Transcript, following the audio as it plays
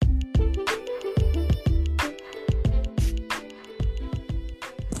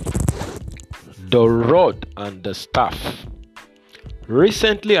The rod and the staff.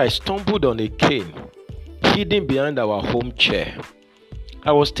 Recently, I stumbled on a cane hidden behind our home chair.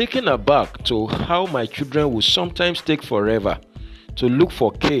 I was taken aback to how my children will sometimes take forever to look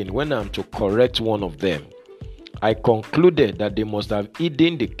for cane when I'm to correct one of them. I concluded that they must have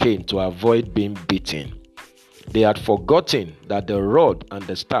hidden the cane to avoid being beaten. They had forgotten that the rod and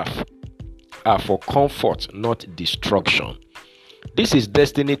the staff are for comfort, not destruction. This is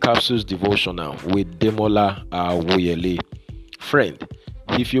Destiny Capsules Devotional with Demola Awoyele. Friend,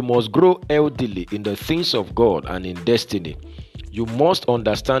 if you must grow healthily in the things of God and in destiny, you must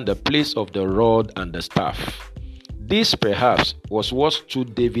understand the place of the rod and the staff. This perhaps was what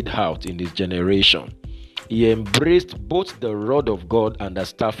stood David out in his generation. He embraced both the rod of God and the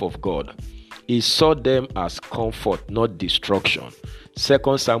staff of God. He saw them as comfort, not destruction.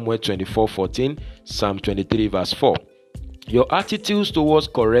 2 Samuel 24:14, Psalm 23 verse 4. Your attitudes towards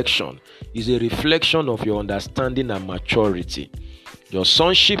correction is a reflection of your understanding and maturity. Your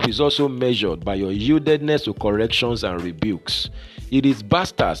sonship is also measured by your yieldedness to corrections and rebukes. It is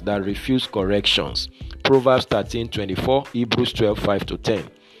bastards that refuse corrections. Proverbs 13:24, Hebrews 12:5-10.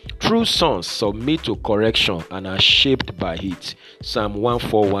 True sons submit to correction and are shaped by it. Psalm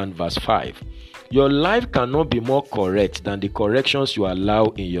 141 verse 5. Your life cannot be more correct than the corrections you allow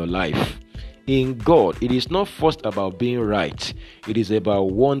in your life. In God, it is not first about being right. It is about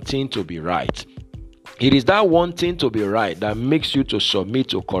wanting to be right. It is that wanting to be right that makes you to submit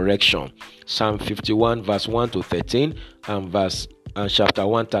to correction. Psalm 51 verse 1-13 and chapter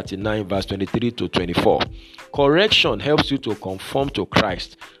 139 verse 23-24. Correction helps you to conform to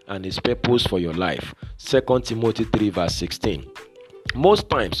Christ and his purpose for your life. 2 Timothy 3 verse 16. Most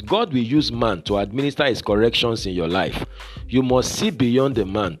times, God will use man to administer his corrections in your life. You must see beyond the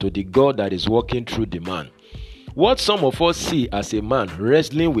man to the God that is working through the man. What some of us see as a man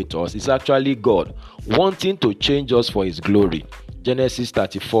wrestling with us is actually God wanting to change us for his glory. Genesis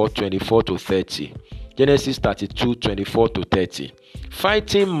 34:24-30. Genesis 32:24-30.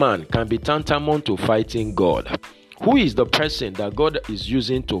 Fighting man can be tantamount to fighting God. Who is the person that God is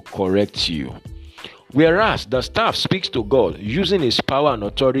using to correct you? Whereas the staff speaks to God using his power and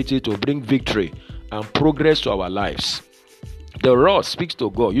authority to bring victory and progress to our lives. The rod speaks to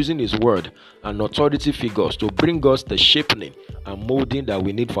God using his word and authority figures to bring us the shaping and molding that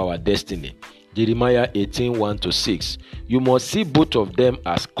we need for our destiny. Jeremiah 18:1-6. You must see both of them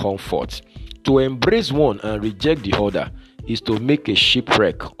as comfort. To embrace one and reject the other is to make a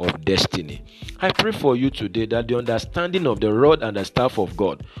shipwreck of destiny. I pray for you today that the understanding of the rod and the staff of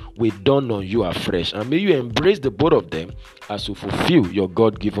God will dawn on you afresh, and may you embrace the both of them as you fulfill your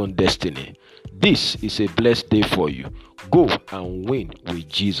God-given destiny. This is a blessed day for you. Go and win with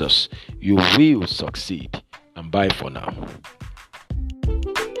Jesus. You will succeed. And bye for now.